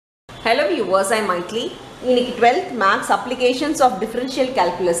Hello viewers, I am Maitli. இன்னைக்கு 12th Maths Applications of Differential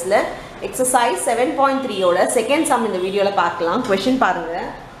Calculusல exercise 7.3 ஓட second sum இந்த வீடியோல பார்க்கலாம். Question பாருங்க.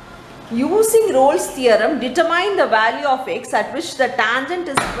 Using Rolle's theorem, determine the value of x at which the tangent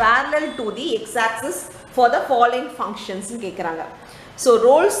is parallel to the x-axis for the following functions னு கேக்குறாங்க. So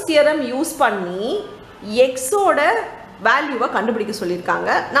Rolle's theorem use பண்ணி x ஓட வேல்யூவை கண்டுபிடிக்க சொல்லிருக்காங்க.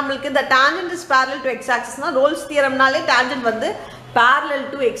 நமக்கு இந்த tangent is parallel to x-axis னா Rolle's theoremனாலே tangent வந்து parallel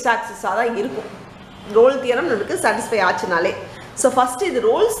to x-axis ஆ தான் இருக்கும். Rolle's theorem நமக்கு satisfy ஆச்சுனாலே. So first இது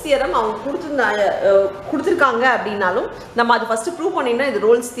Rolle's theorem அவங்க கொடுத்திருக்காங்க அப்படினாலும் நம்ம அது first prove பண்ணினா இது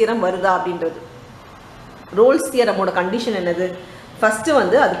Rolle's theorem வருதா அப்படின்றது. Rolle's theorem ஓட கண்டிஷன் என்னது? First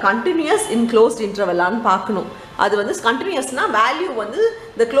வந்து அது continuous in closed interval ஆன்னு பார்க்கணும். அது வந்து continuousனா வேல்யூ வந்து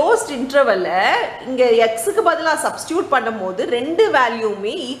the closed interval இங்க x க்கு பதிலா substitute பண்ணும்போது ரெண்டு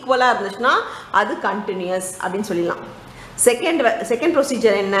வேல்யூமே ஈக்குவலா இருந்துச்சுனா அது continuous அப்படினு சொல்லலாம். Second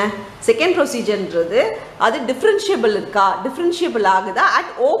procedure என்ன? Second procedureன்றது அது differentiable இருக்கா? Differentiable ஆகுதா at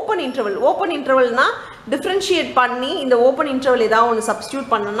open interval. Open intervalனா differentiate பண்ணி இந்த open interval ஏதாவது ஒன்று substitute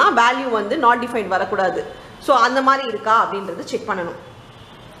பண்ணனும்னா வேல்யூ வந்து not defined வரக்கூடாது. ஸோ அந்த மாதிரி இருக்கா அப்படின்றது செக் பண்ணணும்.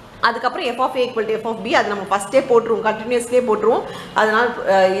 அதுக்கப்புறம் f of a equal to f of b அது நம்ம ஃபஸ்ட்டே போட்டுருவோம், கண்டினியூஸ்லேயே போட்டுருவோம். அதனால்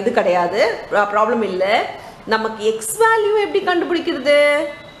இது கிடையாது, ப்ராப்ளம் இல்லை. நமக்கு எக்ஸ் வேல்யூ எப்படி கண்டுபிடிக்கிறது?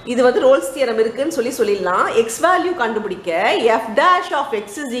 இது வந்து Rolle's theorem இருக்குன்னு சொல்லிடலாம். x வேல்யூ கண்டுபிடிக்க f dash of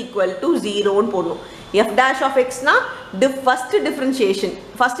x is equal to 0 ன்னு போடணும். f dash of x னா first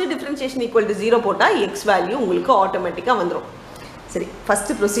differentiation equal to 0 போட்டா x வேல்யூ உங்களுக்கு ஆட்டோமேட்டிக்கா வந்துரும். சரி,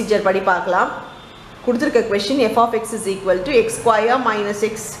 ஃபர்ஸ்ட் ப்ரொசீஜர் படி பார்க்கலாம். கொடுத்திருக்க question f of x is equal to x square minus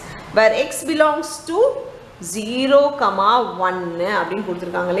x where x belongs to 0, 1 அப்படினு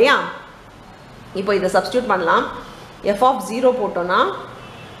கொடுத்திருக்காங்க இல்லையா? இப்போ இத சப்ஸ்டிட்யூட் பண்ணலாம். f of 0 போட்டோம்னா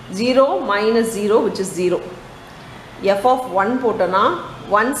 0 minus 0 which is 0. f of 1 போட்டோம்னா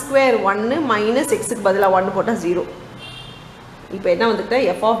 1 square 1 minus x க்கு பதிலா 1 போட்டா 0. இப்போ என்ன வந்துட்ட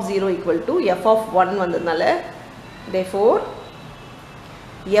f of 0 equal to f of 1 வந்ததனால therefore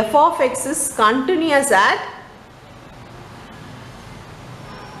f of x is continuous at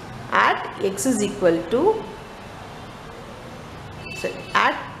x is equal to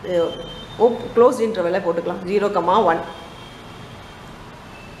at closed interval போட்டுக்கலாம் 0, 1.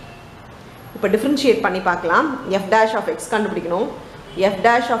 இப்போ டிஃபரன்ஷியேட் பண்ணி பார்க்கலாம். f dash of x கண்டுபிடிக்கணும். f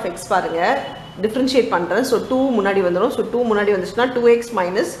dash of x பாருங்க, டிஃபரன்ஷியேட் பண்ணுறேன். ஸோ 2 முன்னாடி வந்துடும். ஸோ 2 முன்னாடி வந்துச்சுன்னா 2x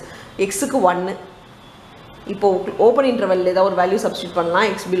மைனஸ் எக்ஸுக்கு 1. இப்போ ஓப்பன் இன்டர்வல் ஏதாவது ஒரு வேல்யூ சப்ஸ்டியூட் பண்ணலாம்.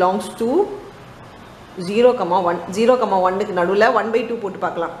 x belongs to 0, 1. 0, 1க்கு நடுவில் 1/2 போட்டு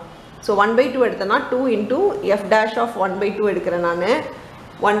பார்க்கலாம். ஸோ 1/2 எடுத்தேன்னா 2 into f dash of 1/2 எடுக்கிறேன் நான்.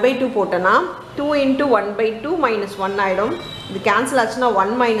 1/2 போட்டேன்னா 2 into 1/2 minus 1 ஆகிடும். இது கேன்சல் ஆச்சுன்னா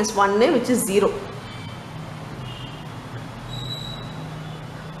 1 minus 1 which is 0.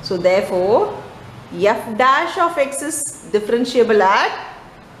 So therefore f dash of x is differentiable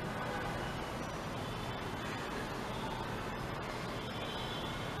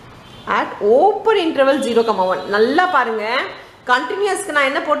at open interval 0, 1. நல்லா பாருங்க, கண்டினியூஸ்க்கு நான்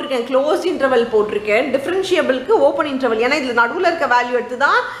என்ன போட்டிருக்கேன்? க்ளோஸ்ட் இன்டர்வல் போட்டிருக்கேன். டிஃபரன்ஷியபிளுக்கு ஓப்பன் இன்டர்வல். ஏன்னா இதில் நடுவில் இருக்க வேல்யூ எடுத்து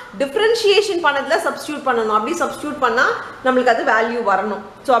தான் டிஃபரன்ஷியேஷன் பண்ணதில் சப்ஸ்டியூட் பண்ணணும். அப்படி சப்ஸ்டியூட் பண்ணால் நம்மளுக்கு அது வேல்யூ வரணும்.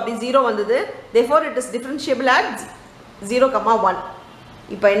 ஸோ அப்படி 0 வந்தது. therefore it is differentiable at 0, 1.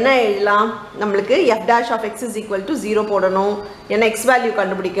 இப்போ என்ன எழுதலாம்? நம்மளுக்கு f dash of x is equal to 0 போடணும். ஏன்னா x வேல்யூ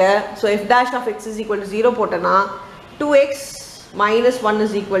கண்டுபிடிக்க. So f dash of x is equal to 0 போட்டோன்னா 2x minus 1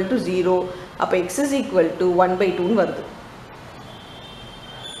 is equal to 0. அப்போ x is equal to 1/2 வருது.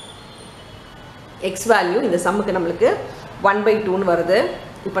 x வேல்யூ இந்த சம்முக்கு நம்மளுக்கு 1/2 வருது.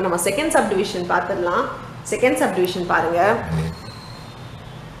 இப்போ நம்ம செகண்ட் சப்டிவிஷன் பார்த்துடலாம். செகண்ட் சப்டிவிஷன் பாருங்க.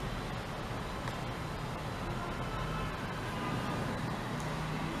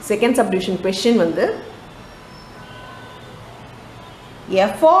 செகண்ட் சப்டிவிஷன் क्वेश्चन வந்து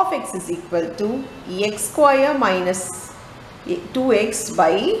f of x is equal to x square minus 2x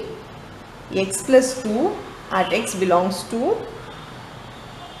by x plus 2 at x belongs to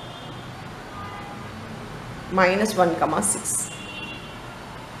minus 1, 6.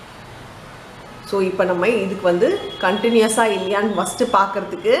 So இப்போ நம்ம இதுக்கு வந்து கண்டினியூஸாக இல்லையான்னு ஃபஸ்ட்டு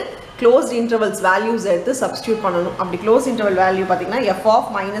பார்க்குறதுக்கு க்ளோஸ்ட் இன்டர்வல்ஸ் வேல்யூஸ் எடுத்து சப்ஸ்டியூட் பண்ணணும். அப்படி க்ளோஸ் இன்டர்வல் வேல்யூ பார்த்திங்கன்னா f of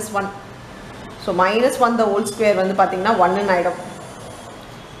 -1. So -1 the whole square வந்து பார்த்திங்கன்னா 1 ஆகிடும்.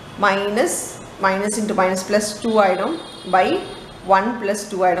 மைனஸ் இன்ட்டு மைனஸ் ப்ளஸ் 2 ஆகிடும் பை 1 +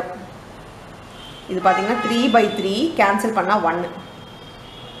 2 ஆகிடும். இது பார்த்திங்கன்னா 3/3 கேன்சல் பண்ணால் 1.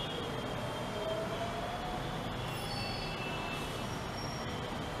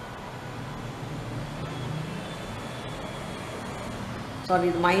 சாரி,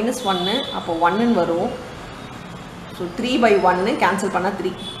 இது -1 அப்போ 1 வரும். ஸோ 3/1 கேன்சல் பண்ணால்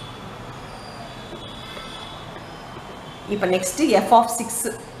 3. இப்போ next f of 6.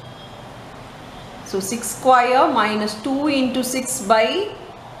 So 6 square minus 2 into 6 by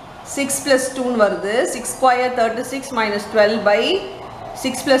 6 plus 2 வருது. 6 square 36 minus 12 by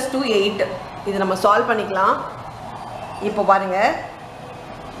 6 plus 2 8. இது நம்ம சால்வ் பண்ணிக்கலாம். இப்போ பாருங்க,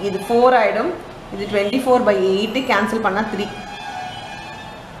 இது 4 ஆயிடும், இது 24 by 8 கேன்சல் பண்ணா 3.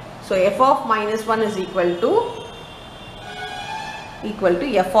 So f of minus 1 is equal to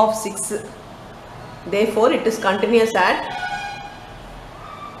f of 6. Therefore it is continuous at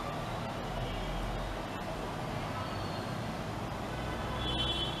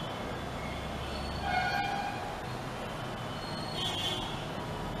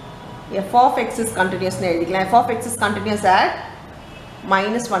f of x is continuous. f of x is continuous at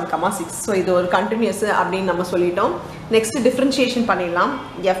minus 1, 6. So இது ஒரு continuous அப்படின்னு நம்ம சொல்லிட்டோம். Next differentiation பண்ணிடலாம்.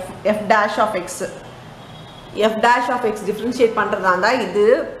 f dash of x. f dash of x differentiate பண்ணுறதா இருந்தால் இது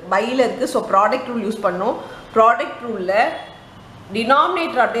பையில் இருக்குது. ஸோ ப்ராடக்ட் ரூல் யூஸ் பண்ணோம். ப்ராடக்ட் ரூலில்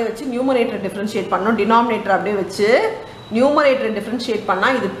டினாமினேட்டர் அப்படியே வச்சு நியூமரேட்டர் டிஃப்ரென்ஷியேட் பண்ணோம். டினாமினேட்டர் அப்படியே வச்சு நியூமரேட்டர் டிஃப்ரென்ஷியேட்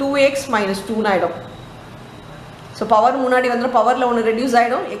பண்ணால் இது 2x minus 2 ஆகிடும். ஸோ பவர் முன்னாடி வந்துடும், பவரில் ஒன்று ரெடியூஸ்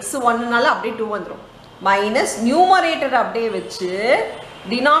ஆகிடும், எக்ஸ் 1னால அப்படியே 2 வந்துடும். மைனஸ் நியூமரேட்டர் அப்படியே வச்சு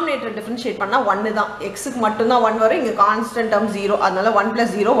டினாமினேட்டர் டிஃப்ரென்ஷியேட் பண்ணால் 1 தான். எக்ஸுக்கு மட்டும்தான் 1 வரும், இங்கே கான்ஸ்டன்ட் டேர்ம் 0, அதனால 1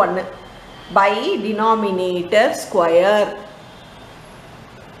 + 0 1 by denominator square.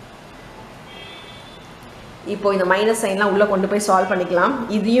 இப்போ இந்த மைனஸ் சைன்லாம் உள்ளே கொண்டு போய் சால்வ் பண்ணிக்கலாம்.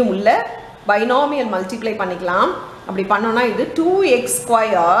 இதையும் உள்ள பைனாமியல் மல்டிப்ளை பண்ணிக்கலாம். அப்படி பண்ணோன்னா இது 2x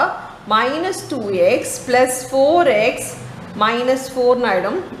square minus 2x plus 4x minus 4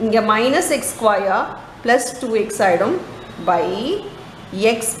 ஆயிடும். இங்கே minus x square plus 2x ஆயிடும் by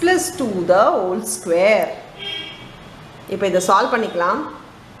x plus 2 the whole square. இப்போ இதை சால்வ் பண்ணிக்கலாம்.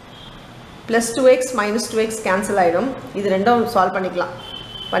 plus 2x minus 2x cancel ஆயிடும். இது ரெண்டும் சால்வ் பண்ணிக்கலாம்.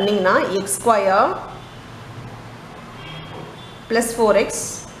 பண்ணிங்கன்னா x square plus 4x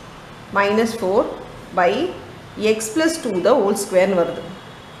minus 4 by x plus 2 the whole square வருது.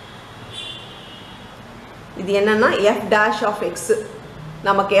 இது என்னன்னா f dash of x.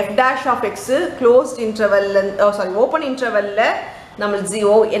 நமக்கு f dash of x closed interval, open intervalல நம்ம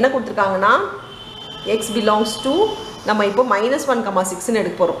 0 என்ன கொடுத்துருக்காங்கன்னா x belongs to நம்ம இப்போ -1, 6ன்னு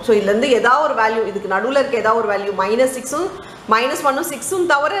எடுக்க போகிறோம். ஸோ இதுலேருந்து ஏதாவது ஒரு வேல்யூ, இதுக்கு நடுவில் இருக்க ஏதாவது ஒரு வேல்யூ, -6ம் -1ம் 6ம்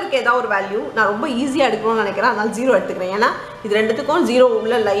தவிர இருக்க ஏதாவது ஒரு வேல்யூ நான் ரொம்ப ஈஸியாக எடுக்கணும்னு நினைக்கிறேன். அதனால் 0 எடுத்துக்கிறேன். ஏன்னா இது ரெண்டுத்துக்கும் 0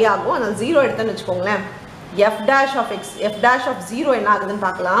 உள்ள லை ஆகும். அதனால் 0 எடுத்தேன்னு வச்சுக்கோங்களேன். f dash of x, f dash of 0 என்ன ஆகுதுன்னு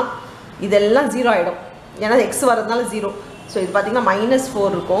பார்க்கலாம். இதெல்லாம் 0 ஆகிடும், ஏன்னா எக்ஸ் வரதுனால 0. ஸோ இது பார்த்தீங்கன்னா -4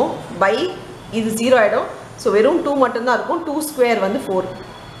 இருக்கும் பை இது 0 ஆகிடும். ஸோ வெறும் 2 மட்டும்தான் இருக்கும். 2 ஸ்கொயர் வந்து 4.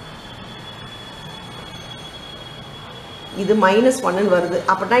 இது -1ன்னு வருது.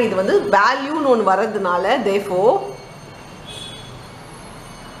 அப்படின்னா இது வந்து வேல்யூன்னு ஒன்று வர்றதுனால therefore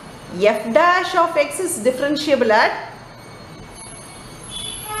f dash of x is differentiable at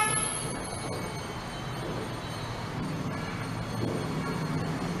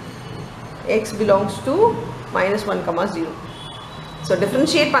x belongs to -1, 0. So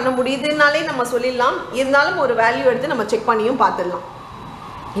differentiate பண்ண முடியுதுனாலே நம்ம சொல்லிடலாம். இருந்தாலும் ஒரு வேல்யூ எடுத்து நம்ம செக் பண்ணியும் பார்த்துடலாம்.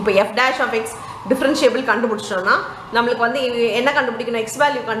 இப்போ f dash of x differentiable கண்டுபிடிச்சோன்னா நம்மளுக்கு வந்து என்ன கண்டுபிடிக்கணும், x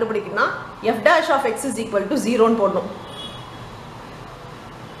வேல்யூ கண்டுபிடிக்கணும்னா f dash of x is equal to 0ன்னு போடணும்.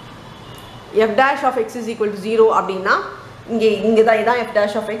 f dash of x is equal to 0 அப்படின்னா இங்கே தான் இதான் f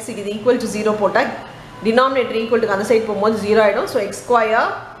dash of x, இது equal to 0 போட்டால் டினாமினேட்டர் ஈக்குவல் டு அந்த சைட் போகும்போது 0 ஆகிடும். So x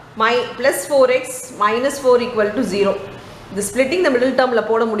square plus 4x minus 4 equal to 0. இது ஸ்ப்ளிட்டிங் த மிடில் டேர்மில்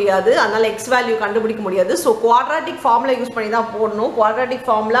போட முடியாது, அதனால் எக்ஸ் வேல்யூ கண்டுபிடிக்க முடியாது. ஸோ குவாட்ராட்டிக் ஃபார்முலா யூஸ் பண்ணி தான் போடணும். குவாட்ராட்டிக்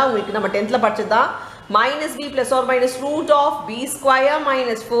ஃபார்முலா உங்களுக்கு நம்ம 10th படிச்சது தான். -b + or minus root of b square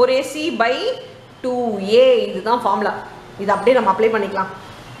minus 4ac by 2a. இதுதான் ஃபார்முலா. இது அப்படியே நம்ம அப்ளை பண்ணிக்கலாம்.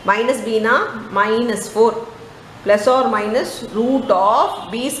 -bனா -4 plus R minus root of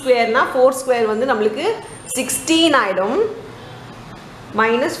b ஸ்கொயர்னா 4 square வந்து நம்மளுக்கு 16 ஆகிடும்.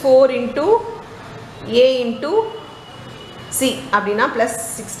 -4 into a into c அப்படின்னா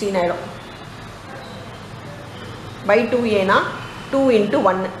 +16 ஆகிடும். by 2a னா 2 into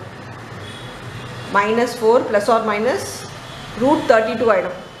 1 -4 plus R minus root 32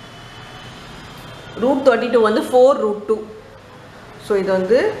 ஆகிடும். ரூட் 32 வந்து 4√2. ஸோ இது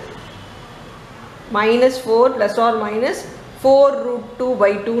வந்து -4 ப்ளஸ் ஆர் மைனஸ் 4√2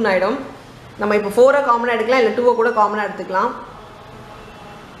 by 2 ஆகிடும். நம்ம இப்போ 4 காமனாக எடுக்கலாம், இல்லை 2 கூட காமனாக எடுத்துக்கலாம்.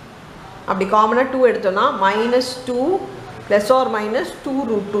 அப்படி காமனாக 2 எடுத்தோன்னா -2 ப்ளஸ் ஆர் மைனஸ்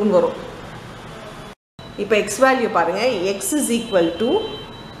 2√2ன்னு வரும். இப்போ எக்ஸ் வேல்யூ பாருங்கள், X is equal to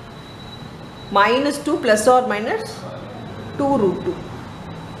 -2 plus R minus 2√2.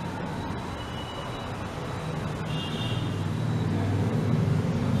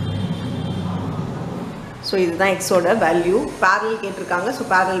 So இதுதான் எக்ஸோட வேல்யூ. பேரல் கேட்டிருக்காங்க. ஸோ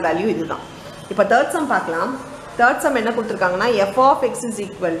பேரல் வேல்யூ இதுதான். இப்போ தேர்ட் சம் பார்க்கலாம். தேர்ட் சம் என்ன கொடுத்துருக்காங்கன்னா f of x is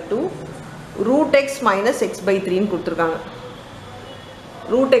equal to root x minus x by 3ன்னு கொடுத்துருக்காங்க.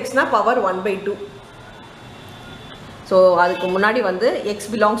 root xனா power 1/2. ஸோ அதுக்கு முன்னாடி வந்து x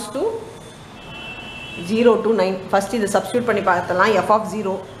belongs to 0 to 9. First இது சப்ஸ்டியூட் பண்ணி பார்த்தலாம்.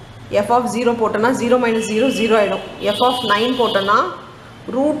 f of 0 போட்டோன்னா 0 minus 0 0 ஆகிடும். f of 9 போட்டோன்னா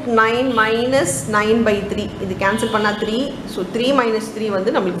root 9 minus 9/3. இது கேன்சல் பண்ணால் 3. ஸோ 3 minus 3 வந்து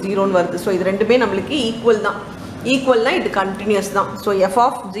நம்மளுக்கு 0ன்னு வருது. ஸோ இது ரெண்டுமே நம்மளுக்கு ஈக்குவல் தான். ஈக்குவல்னால் இது கண்டினியூஸ் தான். So f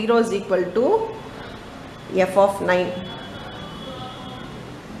of 0 is equal to f of 9.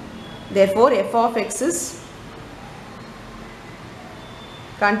 Therefore f of x is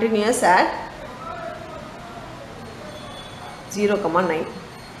continuous at 0,9.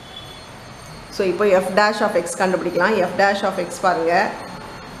 So இப்போ f dash of x கண்டுபிடிக்கலாம். f dash of x பாருங்கள்,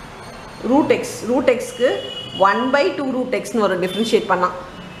 root xக்கு 1/2 root xன்னு ஒரு டிஃப்ரென்ஷியேட் பண்ணால்.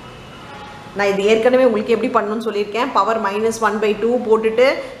 நான் இது ஏற்கனவே உங்களுக்கு எப்படி பண்ணணும்னு சொல்லியிருக்கேன். பவர் -1/2 போட்டுட்டு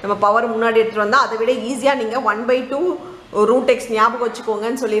நம்ம பவர் முன்னாடி எடுத்துகிட்டு வந்தால் அதை விட ஈஸியாக நீங்கள் 1/2 root x ஞாபகம்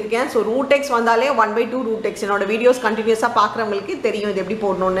வச்சுக்கோங்கன்னு சொல்லியிருக்கேன். ஸோ root x வந்தாலே 1/2 root x. என்னோட வீடியோஸ் கண்டினியூஸாக பார்க்குறவங்களுக்கு தெரியும் இது எப்படி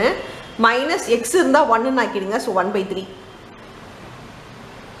போடணுன்னு. மைனஸ் எக்ஸ் இருந்தால் 1ன்னு ஆக்கிடுங்க. ஸோ 1/3.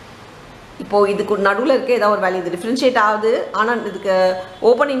 இப்போது இதுக்கு நடுவில் இருக்க ஏதாவது ஒரு வேல்யூ இது டிஃப்ரென்ஷியேட் ஆகுது. ஆனால் இதுக்கு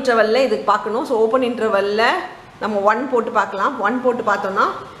ஓப்பன் இன்டர்வலில் இதுக்கு பார்க்கணும். ஸோ ஓப்பன் இன்டர்வலில் நம்ம 1 போட்டு பார்க்கலாம். 1 போட்டு பார்த்தோன்னா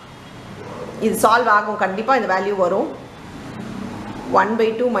இது சால்வ் ஆகும். கண்டிப்பாக இந்த வேல்யூ வரும்.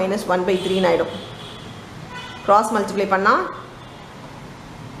 1/2 minus 1/3 ஆகிடும். க்ராஸ் மல்டிப்ளை பண்ணால்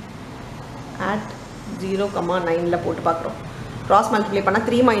at 0,9ல் போட்டு பார்க்குறோம். க்ராஸ் மல்டிப்ளை பண்ணால்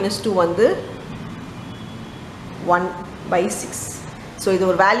 3 minus 2 வந்து 1/6. ஸோ இது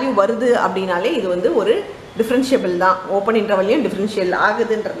ஒரு வேல்யூ வருது அப்படின்னாலே இது வந்து ஒரு டிஃப்ரென்ஷியபிள் தான். Open இன்டர்வல்லையும் differential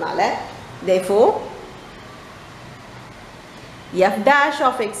ஆகுதுன்றதுனால therefore f dash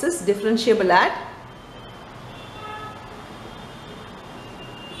of x is differentiable at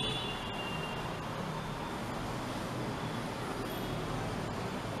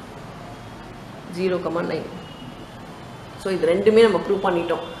 0,9. So இது ரெண்டுமே நம்ம ப்ரூவ்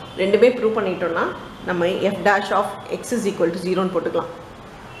பண்ணிட்டோம். ரெண்டுமே ப்ரூவ் பண்ணிட்டோம்னா நம்ம f dash of x is equal to 0ன்னு போட்டுக்கலாம்.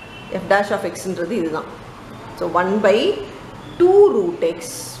 f dash of xன்றது இதுதான். So 1/2 root x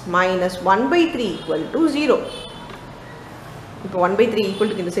minus 1/3 equal to 0. இப்போ 1/3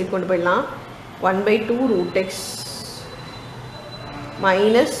 ஈக்குவல்ட்டுக்கு இந்த சைட் கொண்டு போயிடலாம். 1/2 root x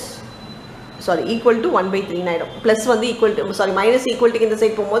minus equal to 1/3 ஆகிடும். ப்ளஸ் வந்து ஈக்குவல் டு மைனஸ் ஈக்குவல்ட்டுக்கு இந்த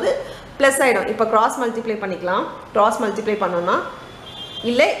சைட் போகும்போது ப்ளஸ் ஆகிடும். இப்போ க்ராஸ் மல்டிப்ளை பண்ணிக்கலாம். க்ராஸ் மல்டிப்ளை பண்ணோன்னா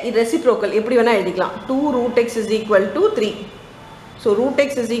இல்லை இது ரெசிப்ரோக்கல் எப்படி வேணால் எழுதிக்கலாம். 2 root x is equal to 3. So root x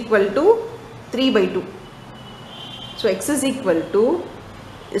is equal to 3/2. So x is equal to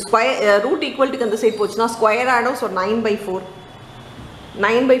square root ஈக்குவல்ட்டுக்கு அந்த சைட் போச்சுன்னா ஸ்கொயர் ஆகிடும். ஸோ 9/4.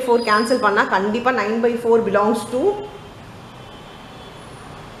 9/4 கேன்சல் பண்ணால் கண்டிப்பாக 9/4 பிலாங்ஸ் டு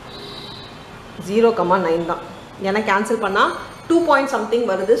 0,9 தான். ஏன்னா கேன்சல் பண்ணால் 2 point something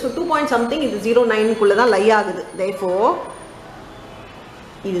வருது. ஸோ 2 point something இது 0,9க்குள்ளே தான் லை ஆகுது. therefore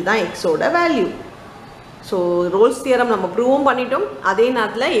இதுதான் எக்ஸோட வேல்யூ. ஸோ ரோல்ஸ் தியரம் நம்ம ப்ரூவும் பண்ணிட்டோம். அதே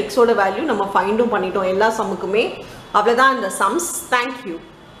நேரத்தில் எக்ஸோட வேல்யூ நம்ம ஃபைண்டும் பண்ணிட்டோம் எல்லா சம்முக்குமே. அவ்வளோதான் இந்த சம்ஸ். தேங்க்யூ.